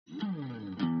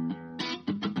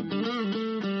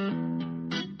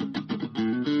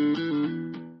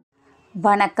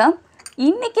வணக்கம்.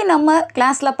 இன்னைக்கு நம்ம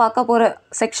கிளாஸ்ல பார்க்க போற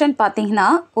செக்ஷன் பாத்தீங்கன்னா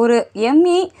ஒரு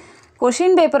ME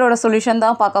क्वेश्चन பேப்பரோட சொல்யூஷன்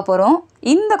தான் பார்க்க போறோம்.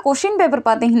 இந்த क्वेश्चन பேப்பர்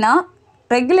பாத்தீங்கன்னா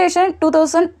ரெகுலேஷன்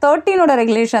 2013 ஓட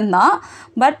ரெகுலேஷன் தான்.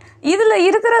 பட் இதுல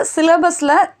இருக்கிற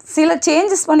சிலபஸ்ல சில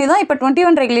சேஞ்சஸ் பண்ணி தான் இப்போ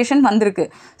 21 ரெகுலேஷன் வந்திருக்கு.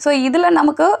 ஸோ இதுல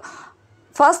நமக்கு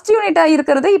ஃபர்ஸ்ட் யூனிட்டா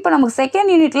இருக்கிறது இப்போ நமக்கு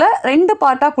செகண்ட் யூனிட்ல ரெண்டு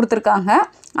பார்ட்டா கொடுத்துருக்காங்க.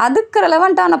 அதுக்கு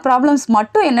ரெலவெண்ட்டான ப்ராப்ளம்ஸ்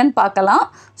மட்டும் என்னன்னு பார்க்கலாம்.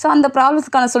 ஸோ அந்த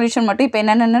ப்ராப்ளம்ஸ்க்கான சொல்யூஷன் மட்டும் இப்போ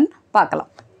என்னென்னு பார்க்கலாம்.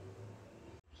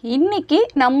 இன்னைக்கு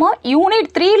நம்ம யூனிட்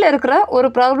 3ல இருக்கிற ஒரு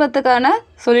ப்ராப்ளத்துக்கான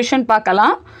சொல்யூஷன்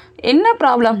பார்க்கலாம். என்ன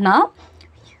ப்ராப்ளம்னா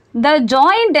the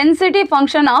joint density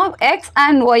function of x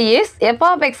and y is f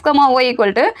of x comma y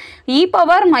equal to e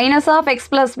power minus of x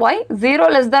plus y 0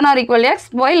 less than or equal to x,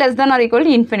 y less than or equal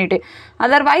to infinity,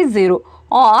 otherwise 0,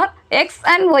 or x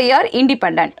and y are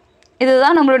independent.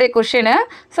 இதுதான் நம்மளுடைய question.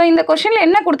 So இந்த கொஸ்டினில்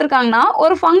என்ன கொடுத்துருக்காங்கன்னா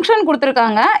ஒரு function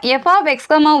கொடுத்துருக்காங்க f of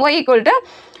x comma y equal to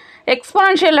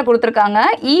எக்ஸ்பொனன்ஷியலில் கொடுத்துருக்காங்க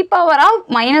e power of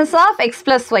minus of X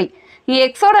plus Y.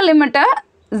 எக்ஸோட லிமிட்டை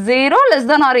 0 less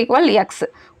than or equal x,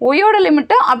 ஒய்யோட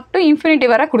லிமிட்டை அப் டு இன்ஃபினிட்டி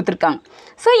வரை கொடுத்துருக்காங்க.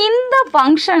 ஸோ இந்த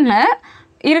ஃபங்க்ஷனில்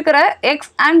இருக்கிற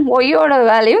எக்ஸ் அண்ட் ஒய்யோட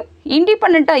வேல்யூ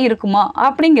இண்டிபெண்ட்டாக இருக்குமா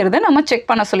அப்படிங்கிறத நம்ம செக்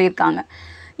பண்ண சொல்லியிருக்காங்க.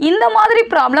 இந்த மாதிரி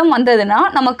ப்ராப்ளம் வந்ததுன்னா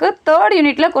நமக்கு தேர்ட்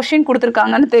யூனிட்டில் கொஸ்டின்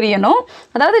கொடுத்துருக்காங்கன்னு தெரியணும்.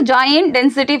 அதாவது ஜாயின்ட்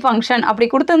டென்சிட்டி ஃபங்க்ஷன் அப்படி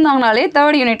கொடுத்துருந்தாங்கனாலே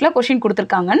தேர்ட் யூனிட்டில் கொஸ்டின்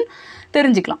கொடுத்துருக்காங்கன்னு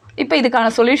தெரிஞ்சுக்கலாம். இப்போ இதுக்கான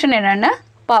சொல்யூஷன் என்னென்னு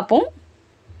பார்ப்போம்.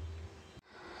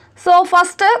 ஸோ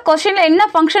ஃபஸ்ட்டு கொஸ்டினில் என்ன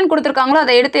ஃபங்க்ஷன் கொடுத்துருக்காங்களோ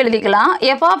அதை எடுத்து எழுதிக்கலாம்.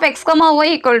 F of X comma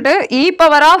Y equal to e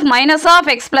power of minus of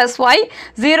X plus Y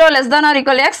 0 less than or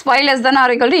equal X, Y less than or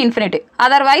equal to infinity,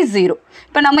 otherwise 0.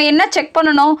 இப்போ நம்ம என்ன check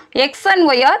பண்ணணும்? எக்ஸ் அண்ட்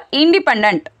ஒய் ஆர்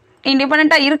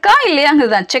இண்டிபெண்ட்டாக இருக்கா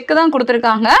இல்லையாங்கிறது தான் check தான்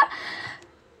கொடுத்துருக்காங்க.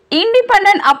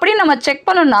 இண்டிபெண்டன்ட் அப்படி நம்ம செக்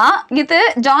பண்ணோம்னா இது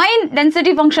ஜாயின்ட்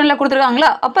டென்சிட்டி ஃபங்க்ஷனில் கொடுத்துருக்காங்களா,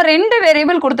 அப்போ ரெண்டு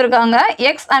வேரியபிள் கொடுத்துருக்காங்க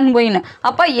எக்ஸ் அண்ட் ஒய்னு.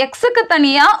 அப்போ எக்ஸுக்கு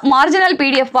தனியாக மார்ஜினல்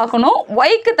பிடிஎஃப் பார்க்கணும்,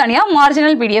 ஒய்க்கு தனியாக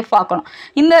மார்ஜினல் பிடிஎஃப் பார்க்கணும்.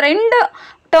 இந்த ரெண்டு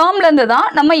டேர்ம்லேருந்து தான்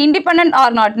நம்ம இண்டிபெண்டன்ட்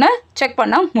ஆர் நாட்னு செக்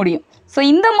பண்ண முடியும். ஸோ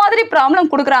இந்த மாதிரி ப்ராப்ளம்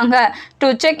கொடுக்குறாங்க to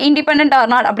check independent R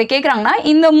not அப்படி கேட்குறாங்கன்னா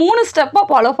இந்த 3 ஸ்டெப்பை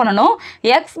ஃபாலோ பண்ணணும்.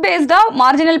 எக்ஸ் பேஸ்டாக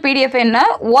மார்ஜினல் பிடிஎஃப் என்ன,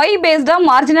 ஒய் பேஸ்டாக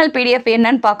மார்ஜினல் பிடிஎஃப்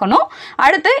என்னன்னு பார்க்கணும்.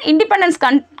 அடுத்து இண்டிபெண்டன்ஸ்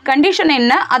கண்டிஷன்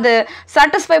என்ன, அது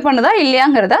சாட்டிஸ்ஃபை பண்ணுதா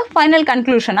இல்லையாங்கிறத ஃபைனல்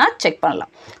கன்க்ளூஷனாக செக்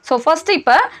பண்ணலாம். ஸோ ஃபஸ்ட்டு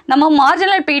இப்போ நம்ம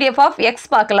மார்ஜினல் பிடிஎஃப் ஆஃப் எக்ஸ்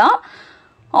பார்க்கலாம்.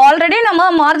 ஆல்ரெடி நம்ம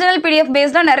மார்ஜினல் பிடிஎஃப்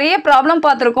பேஸ்டாக நிறைய ப்ராப்ளம்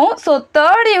பார்த்துருக்கோம். ஸோ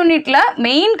தேர்ட் யூனிட்டில்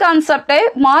மெயின் கான்செப்டே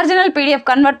மார்ஜினல் பிடிஎஃப்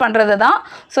கன்வெர்ட் பண்ணுறது தான்.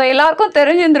 ஸோ எல்லாருக்கும்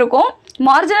தெரிஞ்சிருந்திருக்கும்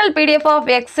marginal PDF of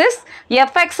X is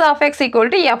fx of x equal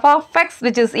to f of x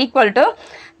which is equal to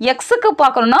எக்ஸுக்கு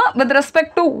பார்க்கணுன்னா வித்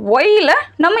ரெஸ்பெக்ட் டு ஒய்யில்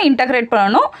நம்ம இன்டகிரேட்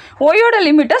பண்ணணும். ஒய்யோட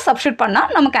லிமிட்டை சப்ஸ்டியூட்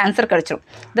பண்ணால் நமக்கு ஆன்சர் கிடச்சிடும்.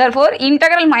 therefore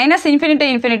integral minus infinity to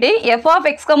infinity f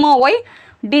of x comma y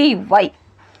dy.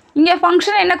 இங்கே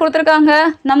ஃபங்க்ஷன் என்ன கொடுத்துருக்காங்க,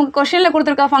 நமக்கு கொஸ்டினில்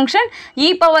கொடுத்துருக்க function e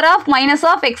power of minus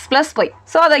of X plus Y.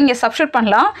 So அதை இங்கே சப்ஸ்டியூட்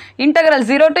பண்ணலாம். Integral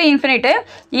 0 to infinity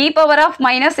e power of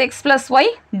minus X plus Y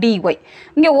dy.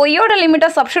 இங்கே ஒய்யோட லிமிட்டை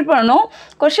சப்ஸ்டியூட் பண்ணணும்.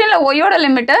 கொஸ்டினில் ஒய்யோட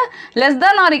லிமிட்டை less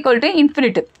than or equal to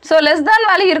infinity. So less than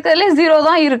value இருக்கிறதுலே 0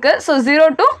 தான் இருக்குது. ஸோ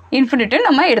 0 to infinity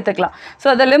நம்ம எடுத்துக்கலாம்.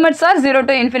 So the limits are 0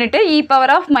 to infinity e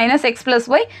power of minus X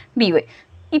plus Y dy.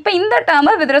 இப்போ இந்த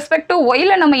டேர்மை வித் ரெஸ்பெக்ட் டு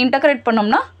ஒயில் நம்ம integrate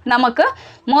பண்ணோம்னா நமக்கு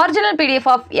மார்ஜினல் பிடிஎஃப்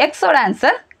ஆஃப் எக்ஸோட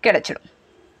ஆன்சர் கிடைச்சிடும்.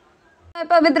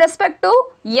 இப்போ with respect to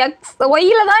X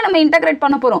while தான் நம்ம இன்டகிரேட்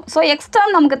பண்ண போகிறோம். ஸோ எக்ஸ்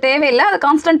டேர்ம் நமக்கு தேவையில்லை, அது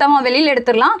கான்ஸ்டன்ட் டேர்மாக வெளியில்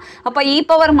எடுத்துடலாம். அப்போ e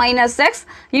power minus X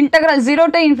integral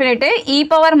 0 to infinity e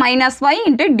power minus Y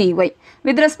into dy.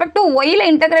 With respect to while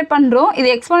integrate பண்ணுறோம். இது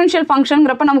எக்ஸ்பொனன்ஷியல்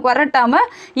ஃபங்க்ஷனுங்கிறப்ப நமக்கு வர டேர்மை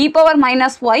e power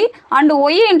minus Y and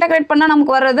ஒய்யை இன்டகிரேட் பண்ணால்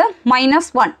நமக்கு வர்றது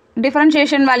 -1.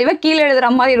 டிஃபரன்ஷியேஷன் வேல்யூவை கீழே எழுதுகிற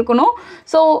மாதிரி இருக்கணும்.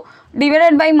 ஸோ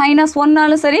டிவைடட் பை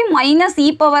 -1நாலும் சரி minus e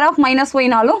power of minus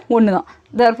ஒய்னாலும் ஒன்று தான்.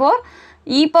 therefore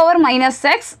e power minus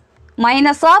X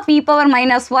minus of e power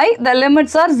minus Y the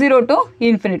limits R 0 to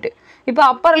infinity. இப்போ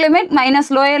upper limit minus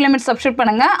lower limit substitute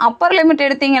பண்ணுங்கள். அப்பர் லிமிட்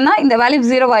எடுத்திங்கன்னா இந்த value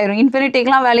 0 ஆயிரும்.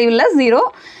 இன்ஃபினிட்டிக்கெலாம் value இல்லை, 0.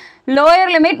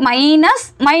 Lower limit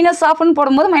minus ஆஃப்னு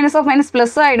போடும்போது minus of minus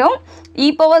plus ஆகிடும். E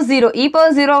power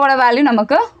 0வோட value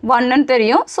நமக்கு 1ன்னு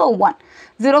தெரியும். So 1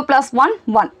 0 plus 1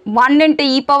 1 1 into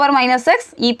e power minus x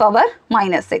e power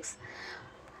minus x.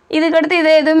 இதுக்கடுத்து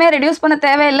இதை எதுவுமே ரெடியூஸ் பண்ண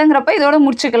தேவையில்லைங்கிறப்ப இதோட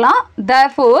முடிச்சுக்கலாம்.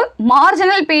 therefore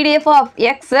marginal pdf of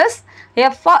x is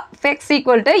f of x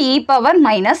equal to e power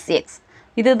minus x.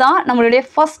 இதுதான் நம்மளுடைய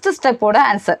ஃபர்ஸ்ட் ஸ்டெப்போட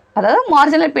ஆன்சர். அதாவது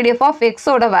மார்ஜினல் பிடிஎஃப் ஆஃப்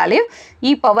எக்ஸோட value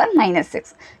e power minus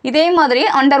X. இதே மாதிரி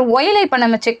அண்டர் ஒயில் இப்போ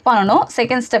நம்ம செக் பண்ணணும்.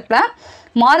 செகண்ட் ஸ்டெப்பில்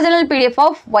marginal PDF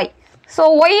of Y. So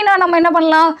ஒய்னா நம்ம என்ன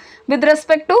பண்ணலாம், வித்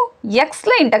ரெஸ்பெக்ட் டு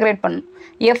எக்ஸில் இன்டகிரேட் பண்ணணும்.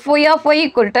 fy of y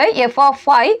equal to f of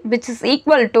y which is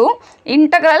equal to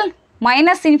integral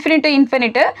minus infinity to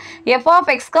infinity f of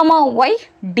x comma y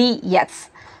dx.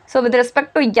 So with respect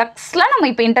to x la நம்ம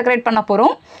இப்போ integrate பண்ண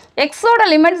போறோம். x ஓட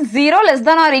limit 0 less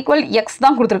than or equal x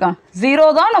தான் கொடுத்திருக்காங்க. 0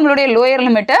 தான் நம்மளுடைய lower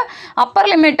limit, upper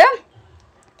limit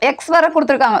x வரை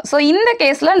கொடுத்திருக்காங்க. ஸோ இந்த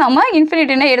கேஸில் நம்ம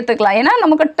இன்ஃபினிட்டினே எடுத்துக்கலாம். ஏன்னா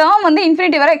நமக்கு டேர்ம் வந்து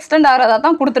இன்ஃபினிட்டி வரை எக்ஸ்டெண்ட் ஆகிறதா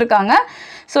தான் கொடுத்துருக்காங்க.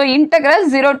 So integral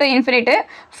 0 to infinity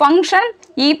function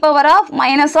e power of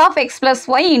minus of x plus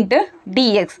y into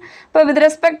dx. இப்போ வித்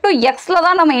ரெஸ்பெக்ட் டு எக்ஸில்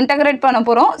தான் நம்ம இன்டெகிரேட் பண்ண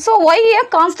போகிறோம். ஸோ ஒய்யை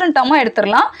கான்ஸ்டன்ட் டேர்மாக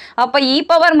எடுத்துடலாம். அப்போ e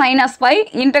power minus y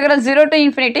integral 0 to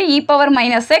infinity e power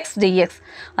minus x dx.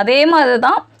 அதே மாதிரி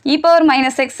தான் e power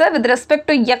minus x with respect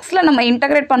to x ல நம்ம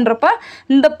இன்டெகிரேட் பண்ணுறப்ப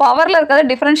இந்த பவரில் இருக்கிறத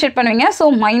டிஃபரன்ஷியேட் பண்ணுவீங்க. ஸோ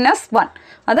minus 1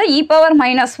 அதான் e power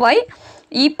minus y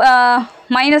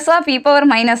minus of e power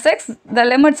minus x, the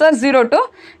limits are 0 to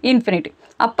infinity.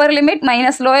 Upper limit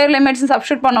minus lower limits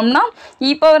substitute பண்ணோம்னா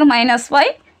e power minus y,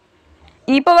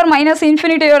 e power minus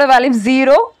infinity ஓட value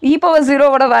 0, e power 0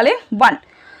 ஓட value 1.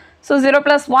 So 0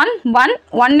 plus 1, 1,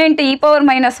 1 into e power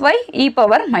minus y, e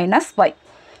power minus y.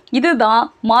 இதுதான்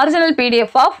marginal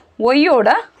PDF of y ஓட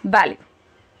value.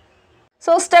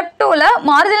 So step 2ல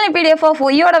marginal PDF of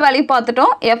y ஓட value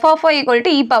பார்த்துட்டோம். f of y equal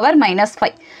to e power minus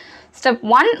 5. Step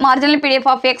 1 marginal PDF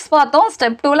of x பார்த்தோம்.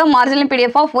 Step 2ல marginal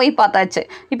PDF of y பார்த்தாச்சு.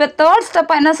 இப்போ third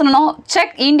step என்ன சொல்லணும்?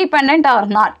 Check independent or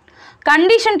not.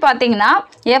 Condition பார்த்தீங்கன்னா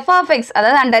f of x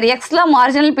அதாவது under எக்ஸில்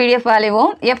மார்ஜினல் பிடிஎஃப்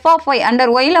வேல்யூவும் f of y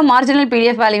under while marginal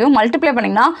PDF வேல்யூவும் மல்டிப்ளை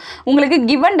பண்ணிங்கன்னா உங்களுக்கு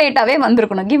கிவன் டேட்டாவே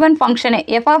வந்திருக்கணும். Given ஃபங்க்ஷனே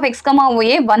f of x, y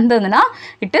வந்ததுன்னா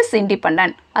it is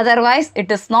independent, otherwise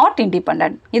it is not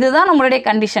independent. இதுதான் நம்மளுடைய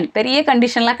கண்டிஷன். பெரிய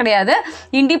கண்டிஷன்லாம் கிடையாது.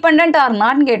 இண்டிபெண்டன்ட் ஆர்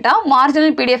நாட்னு கேட்டால்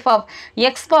மார்ஜினல் பிடிஎஃப் ஆஃப்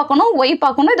எக்ஸ் பார்க்கணும், ஒய்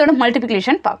பார்க்கணும், இதோட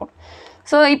மல்டிப்ளிகேஷன் பார்க்கணும்.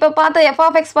 ஸோ இப்போ பார்த்த f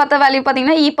of x பார்த்த வேல்யூ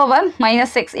பார்த்தீங்கன்னா e power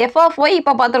minus x, f of y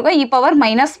இப்போ பார்த்துருக்கோம் e power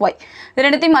minus y. இது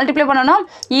ரெண்டுத்தையும் மல்டிப்ளை பண்ணணும்.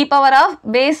 e power of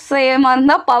பேஸ் சேமாக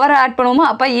இருந்தால் பவர் ஆட் பண்ணுவோமா,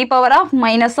 அப்போ e power of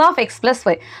minus of x plus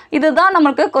y. இதுதான்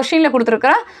நம்மளுக்கு கொஸ்டினில்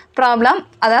கொடுத்துருக்குற ப்ராப்ளம்,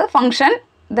 அதாவது function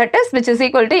that is which is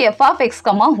equal to f of x,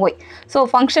 y. So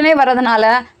ஃபங்க்ஷனே வரதுனால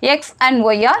x and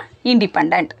y are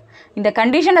independent. இந்த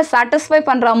கண்டிஷனை சாட்டிஸ்ஃபை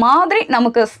பண்ணுற மாதிரி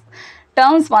நமக்கு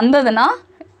டேர்ம்ஸ் வந்ததுன்னா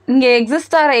இங்கே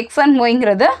எக்ஸிஸ்ட் ஆகிற x and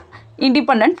yங்கிறது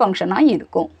இண்டிபெண்டன்ட் ஃபங்க்ஷனாக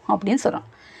இருக்கும் அப்படின்னு சொல்கிறோம்.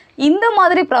 இந்த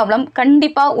மாதிரி ப்ராப்ளம்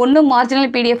கண்டிப்பாக ஒன்று மார்ஜினல்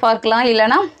பிடிஎஃபாக இருக்கலாம்,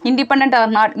 இல்லைனா இண்டிபெண்டன்ட்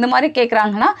ஆர் நாட் இந்த மாதிரி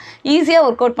கேட்குறாங்கன்னா ஈஸியாக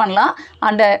ஒர்க் அவுட் பண்ணலாம்.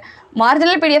 And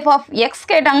marginal PDF of X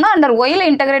கேட்டாங்கன்னா அண்டர் ஒயில்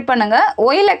இன்டெகிரேட் பண்ணுங்கள்.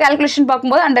 ஒயில் கேல்குலேஷன்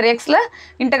பார்க்கும்போது அண்டர் எக்ஸில்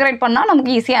இன்டெகிரேட் பண்ணால்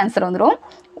நமக்கு ஈஸியாக ஆன்சர் வந்துடும்.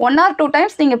 1 or 2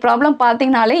 times நீங்கள் ப்ராப்ளம்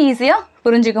பார்த்தீங்கனாலே ஈஸியாக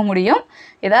புரிஞ்சிக்க முடியும்.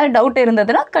 ஏதாவது டவுட்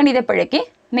இருந்ததுன்னா கணித பிழைக்கு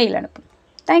மெயில் அனுப்புங்க.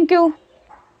 தேங்க்யூ.